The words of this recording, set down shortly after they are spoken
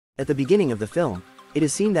At the beginning of the film, it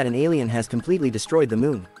is seen that an alien has completely destroyed the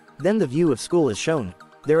moon. Then the view of school is shown.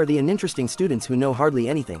 There are the uninteresting students who know hardly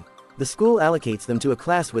anything. The school allocates them to a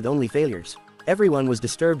class with only failures. Everyone was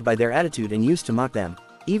disturbed by their attitude and used to mock them.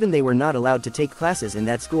 Even they were not allowed to take classes in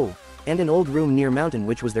that school. And an old room near mountain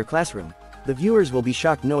which was their classroom. The viewers will be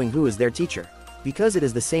shocked knowing who is their teacher. Because it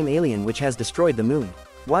is the same alien which has destroyed the moon.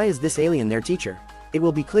 Why is this alien their teacher? It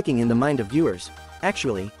will be clicking in the mind of viewers.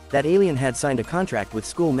 Actually, that alien had signed a contract with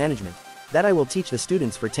school management. That I will teach the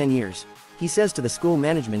students for 10 years. He says to the school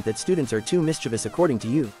management that students are too mischievous according to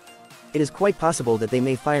you. It is quite possible that they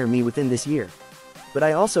may fire me within this year. But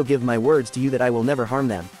I also give my words to you that I will never harm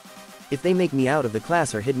them. If they make me out of the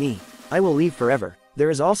class or hit me, I will leave forever.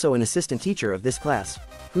 There is also an assistant teacher of this class,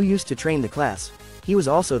 who used to train the class. He was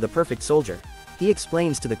also the perfect soldier. He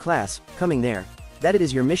explains to the class, coming there, that it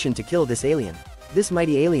is your mission to kill this alien. This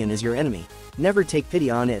mighty alien is your enemy. Never take pity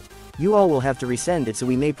on it. You all will have to resend it so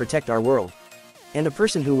we may protect our world. And a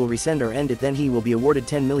person who will resend or end it, then he will be awarded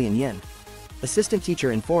 10 million yen. Assistant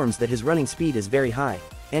teacher informs that his running speed is very high,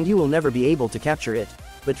 and you will never be able to capture it.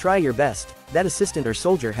 But try your best. That assistant or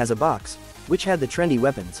soldier has a box, which had the trendy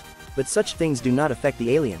weapons. But such things do not affect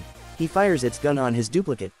the alien. He fires its gun on his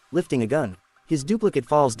duplicate, lifting a gun. His duplicate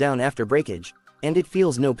falls down after breakage, and it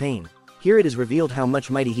feels no pain. Here it is revealed how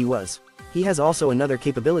much mighty he was. He has also another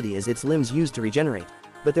capability as its limbs used to regenerate.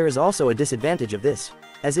 But there is also a disadvantage of this,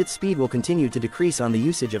 as its speed will continue to decrease on the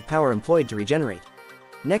usage of power employed to regenerate.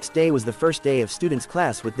 Next day was the first day of students'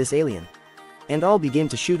 class with this alien. And all begin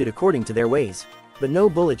to shoot it according to their ways. But no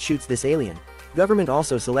bullet shoots this alien. Government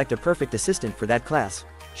also select a perfect assistant for that class.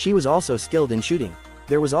 She was also skilled in shooting.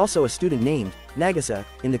 There was also a student named Nagisa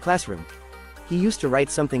in the classroom. He used to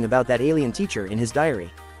write something about that alien teacher in his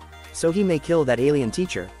diary. So he may kill that alien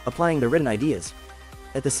teacher, applying the written ideas.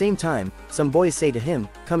 At the same time, some boys say to him,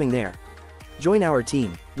 coming there, join our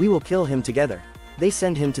team, we will kill him together. They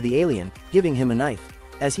send him to the alien, giving him a knife.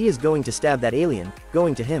 As he is going to stab that alien,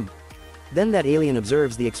 going to him. Then that alien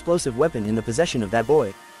observes the explosive weapon in the possession of that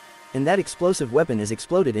boy. And that explosive weapon is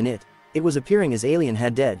exploded in it. It was appearing as alien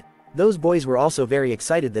had dead. Those boys were also very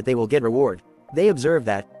excited that they will get reward. They observe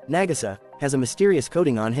that Nagisa has a mysterious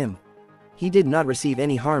coating on him. He did not receive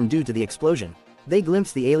any harm due to the explosion. They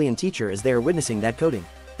glimpse the alien teacher as they are witnessing that coating.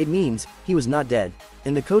 It means he was not dead,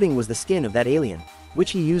 and the coating was the skin of that alien, which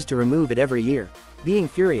he used to remove it every year. Being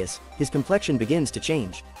furious, his complexion begins to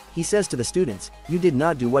change. He says to the students, you did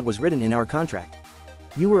not do what was written in our contract.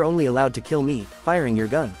 You were only allowed to kill me, firing your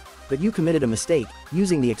gun. But you committed a mistake,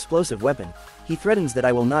 using the explosive weapon. He threatens that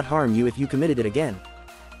I will not harm you if you committed it again.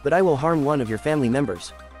 But I will harm one of your family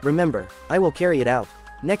members. Remember, I will carry it out.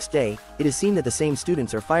 Next day, it is seen that the same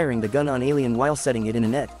students are firing the gun on alien while setting it in a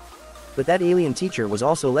net. But that alien teacher was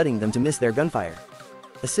also letting them to miss their gunfire.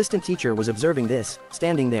 Assistant teacher was observing this,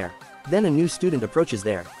 standing there. Then a new student approaches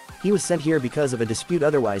there. He was sent here because of a dispute,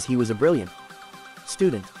 otherwise he was a brilliant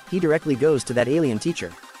student. He directly goes to that alien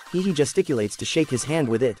teacher. He gesticulates to shake his hand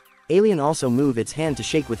with it. Alien also move its hand to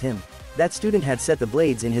shake with him. That student had set the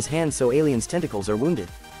blades in his hand so alien's tentacles are wounded.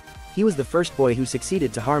 He was the first boy who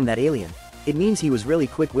succeeded to harm that alien. It means he was really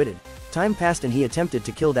quick-witted. Time passed and he attempted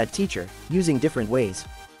to kill that teacher, using different ways.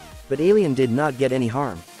 But alien did not get any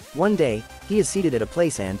harm. One day, he is seated at a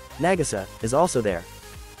place and Nagisa is also there.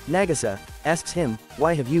 Nagisa asks him,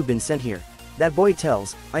 why have you been sent here? That boy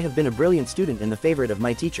tells, I have been a brilliant student and the favorite of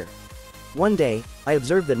my teacher. One day, I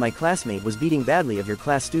observed that my classmate was beating badly of your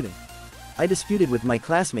class student. I disputed with my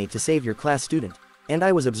classmate to save your class student, and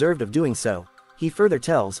I was observed of doing so. He further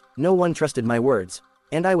tells, no one trusted my words,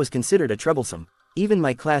 and I was considered a troublesome. Even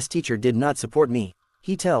my class teacher did not support me.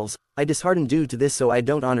 He tells, I disheartened due to this, so I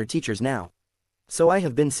don't honor teachers now. So I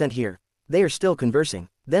have been sent here. They are still conversing.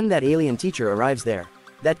 Then that alien teacher arrives there.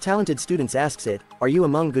 That talented student asks it, are you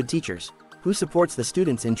among good teachers? Who supports the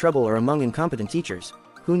students in trouble or among incompetent teachers?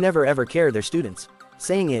 Who never ever care their students?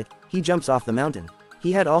 Saying it, he jumps off the mountain.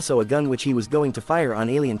 He had also a gun which he was going to fire on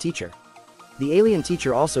alien teacher. The alien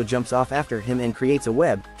teacher also jumps off after him and creates a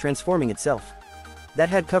web, transforming itself. That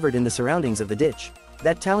had covered in the surroundings of the ditch.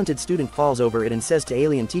 That talented student falls over it and says to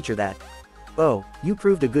alien teacher that, oh, you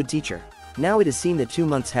proved a good teacher. Now it is seen that 2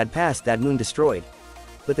 months had passed, that moon destroyed.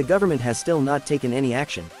 But the government has still not taken any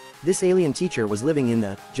action. This alien teacher was living in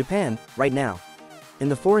the Japan right now. And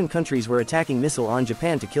the foreign countries were attacking missile on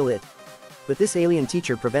Japan to kill it. But this alien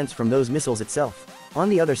teacher prevents from those missiles itself. On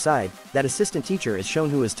the other side, that assistant teacher is shown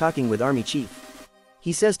who is talking with army chief.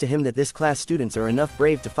 He says to him that this class students are enough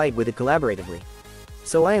brave to fight with it collaboratively.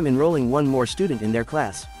 So I am enrolling one more student in their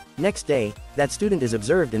class. Next day, that student is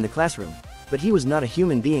observed in the classroom. But he was not a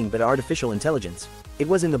human being but artificial intelligence. It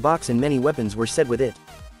was in the box and many weapons were set with it.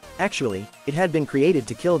 Actually, it had been created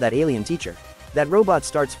to kill that alien teacher. That robot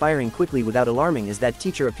starts firing quickly without alarming as that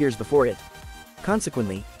teacher appears before it.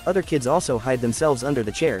 Consequently, other kids also hide themselves under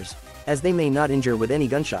the chairs, as they may not injure with any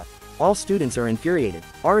gunshot. All students are infuriated.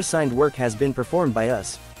 Our assigned work has been performed by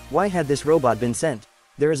us. Why had this robot been sent?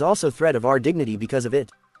 There is also threat of our dignity because of it.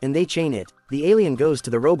 And they chain it. The alien goes to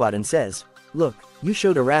the robot and says, "Look, you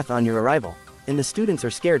showed a wrath on your arrival. And the students are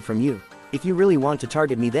scared from you. If you really want to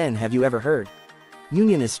target me, then have you ever heard?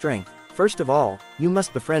 Union is strength. First of all, you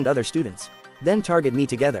must befriend other students. Then target me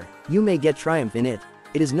together. You may get triumph in it."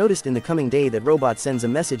 It is noticed in the coming day that robot sends a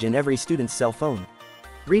message in every student's cell phone.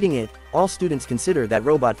 Reading it, all students consider that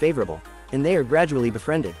robot favorable, and they are gradually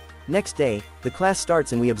befriended. Next day, the class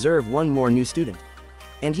starts and we observe one more new student.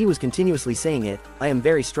 And he was continuously saying it, "I am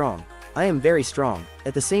very strong. I am very strong."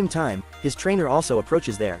 At the same time, his trainer also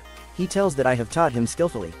approaches there. He tells that I have taught him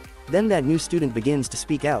skillfully. Then that new student begins to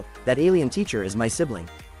speak out, "That alien teacher is my sibling.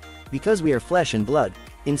 Because we are flesh and blood.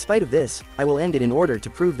 In spite of this, I will end it in order to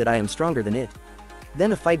prove that I am stronger than it."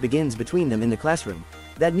 Then a fight begins between them in the classroom.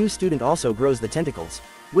 That new student also grows the tentacles.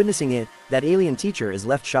 Witnessing it, that alien teacher is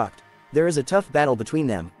left shocked. There is a tough battle between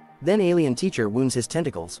them. Then alien teacher wounds his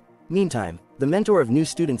tentacles. Meantime, the mentor of new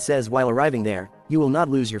student says while arriving there, "You will not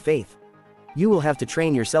lose your faith. You will have to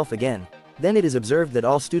train yourself again." Then it is observed that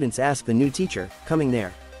all students ask the new teacher, coming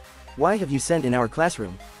there, "Why have you sent in our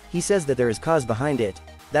classroom?" He says that there is cause behind it,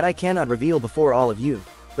 that I cannot reveal before all of you,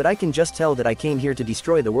 but I can just tell that I came here to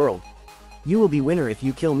destroy the world. You will be winner if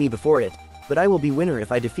you kill me before it, but I will be winner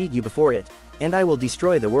if I defeat you before it, and I will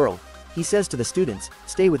destroy the world. He says to the students,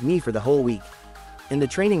 "Stay with me for the whole week. And the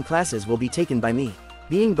training classes will be taken by me."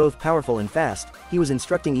 Being both powerful and fast, he was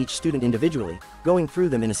instructing each student individually, going through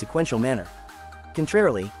them in a sequential manner.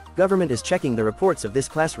 Contrarily, government is checking the reports of this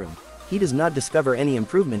classroom. He does not discover any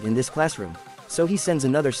improvement in this classroom, so he sends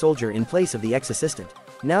another soldier in place of the ex-assistant.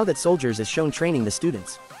 Now that soldiers is shown training the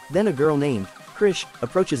students. Then a girl named Krish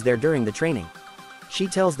approaches there during the training. She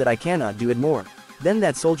tells that I cannot do it more. Then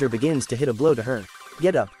that soldier begins to hit a blow to her.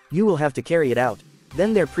 "Get up, you will have to carry it out."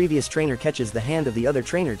 Then their previous trainer catches the hand of the other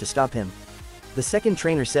trainer to stop him. The second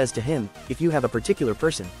trainer says to him, "If you have a particular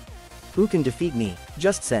person who can defeat me,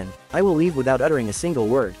 just send. I will leave without uttering a single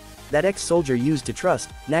word." That ex-soldier used to trust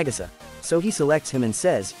Nagisa. So he selects him and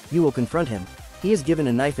says, "You will confront him." He is given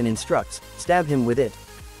a knife and instructs, "Stab him with it."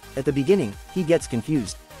 At the beginning, he gets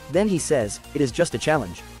confused. Then he says, "It is just a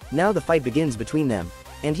challenge." Now the fight begins between them,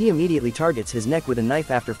 and he immediately targets his neck with a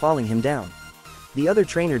knife after falling him down. The other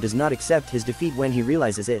trainer does not accept his defeat when he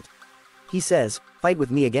realizes it. He says, "Fight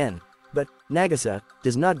with me again." But Nagisa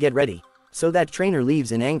does not get ready, so that trainer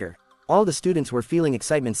leaves in anger. All the students were feeling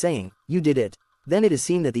excitement saying, "You did it." Then it is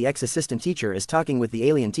seen that the ex-assistant teacher is talking with the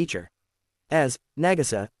alien teacher. As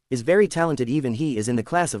Nagisa is very talented, even he is in the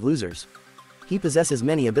class of losers. He possesses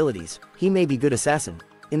many abilities. He may be good assassin.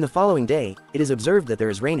 In the following day, it is observed that there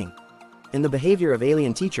is raining. And the behavior of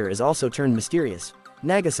alien teacher is also turned mysterious.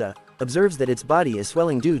 Nagisa observes that its body is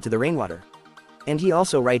swelling due to the rainwater. And he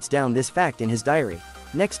also writes down this fact in his diary.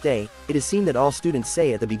 Next day, it is seen that all students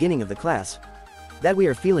say at the beginning of the class that we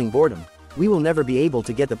are feeling boredom. We will never be able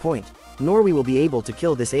to get the point, nor we will be able to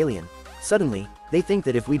kill this alien. Suddenly, they think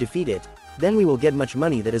that if we defeat it, then we will get much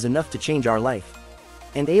money that is enough to change our life.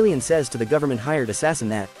 And alien says to the government hired assassin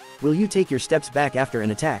that, "Will you take your steps back after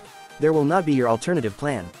an attack? There will not be your alternative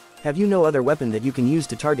plan. Have you no other weapon that you can use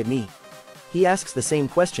to target me?" He asks the same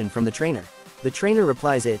question from the trainer. The trainer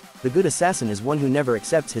replies it, "The good assassin is one who never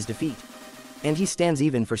accepts his defeat." And he stands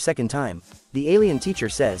even for second time. The alien teacher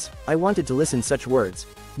says, "I wanted to listen such words.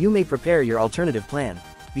 You may prepare your alternative plan,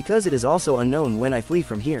 because it is also unknown when I flee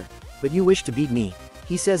from here. But you wish to beat me."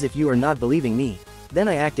 He says, "If you are not believing me, then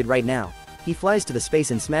I acted right now." He flies to the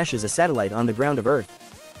space and smashes a satellite on the ground of Earth.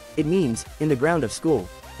 It means, in the ground of school.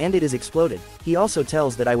 And it is exploded. He also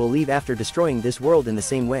tells that I will leave after destroying this world in the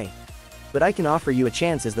same way. But I can offer you a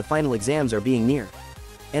chance as the final exams are being near.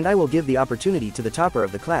 And I will give the opportunity to the topper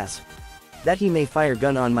of the class, that he may fire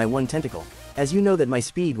gun on my one tentacle. As you know that my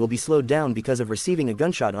speed will be slowed down because of receiving a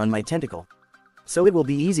gunshot on my tentacle. So it will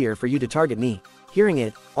be easier for you to target me. Hearing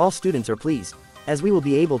it, all students are pleased, as we will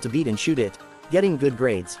be able to beat and shoot it, getting good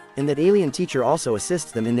grades, and that alien teacher also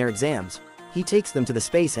assists them in their exams. He takes them to the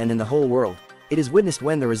space and in the whole world. It is witnessed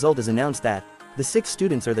when the result is announced that the 6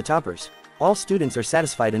 students are the toppers. All students are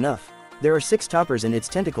satisfied enough. There are 6 toppers and its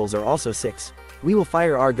tentacles are also 6. We will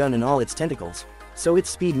fire our gun in all its tentacles, so its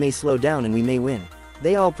speed may slow down and we may win.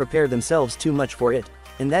 They all prepare themselves too much for it,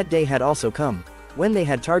 and that day had also come. When they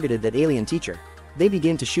had targeted that alien teacher, they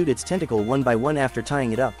begin to shoot its tentacle one by one after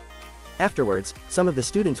tying it up. Afterwards, some of the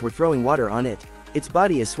students were throwing water on it. Its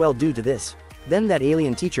body is swelled due to this. Then that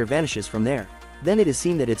alien teacher vanishes from there. Then it is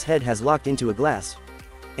seen that its head has locked into a glass.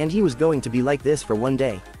 And he was going to be like this for one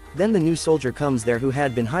day. Then the new soldier comes there who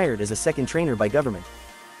had been hired as a second trainer by government.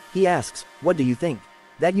 He asks, "What do you think?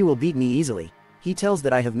 That you will beat me easily?" He tells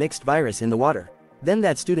that I have mixed virus in the water. Then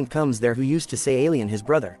that student comes there who used to say alien his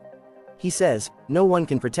brother. He says, "No one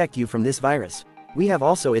can protect you from this virus. We have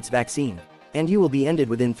also its vaccine. And you will be ended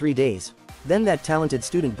within 3 days." Then that talented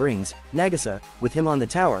student brings Nagisa with him on the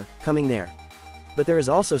tower, coming there. But there is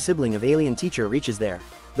also sibling of alien teacher reaches there.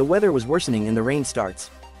 The weather was worsening and the rain starts.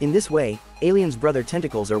 In this way, alien's brother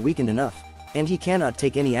tentacles are weakened enough, and he cannot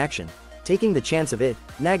take any action. Taking the chance of it,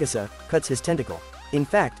 Nagisa cuts his tentacle. In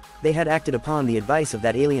fact, they had acted upon the advice of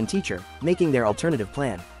that alien teacher, making their alternative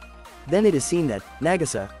plan. Then it is seen that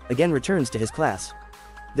Nagisa again returns to his class.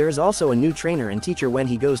 There is also a new trainer and teacher when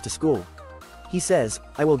he goes to school. He says,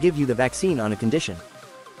 "I will give you the vaccine on a condition.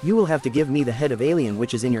 You will have to give me the head of alien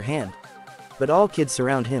which is in your hand." But all kids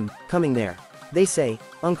surround him, coming there. They say,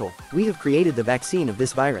 "Uncle, we have created the vaccine of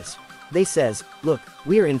this virus." They says, "Look,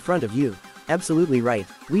 we are in front of you. Absolutely right,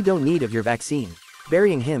 we don't need of your vaccine."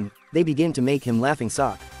 Burying him, they begin to make him laughing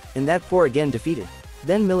stock. And that poor again defeated.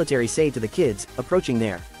 Then military say to the kids, approaching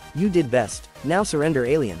there, "You did best, now surrender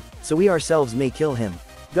alien, so we ourselves may kill him."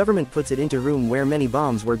 Government puts it into room where many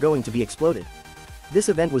bombs were going to be exploded. This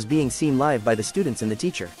event was being seen live by the students and the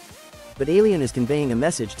teacher. But alien is conveying a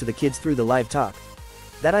message to the kids through the live talk.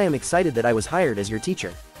 That I am excited that I was hired as your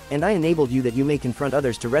teacher, and I enabled you that you may confront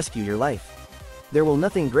others to rescue your life. There will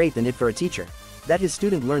nothing great than it for a teacher. That his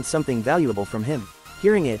student learned something valuable from him.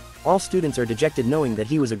 Hearing it, all students are dejected knowing that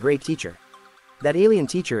he was a great teacher. That alien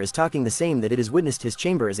teacher is talking the same that it is witnessed his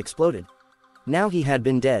chamber is exploded. Now he had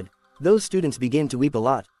been dead. Those students begin to weep a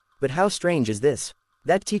lot. But how strange is this?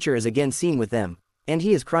 That teacher is again seen with them. And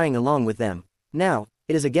he is crying along with them. Now,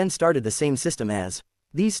 it has again started the same system as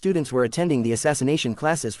these students were attending the assassination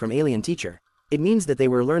classes from alien teacher. It means that they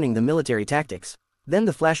were learning the military tactics. Then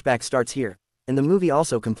the flashback starts here. And the movie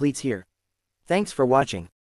also completes here. Thanks for watching.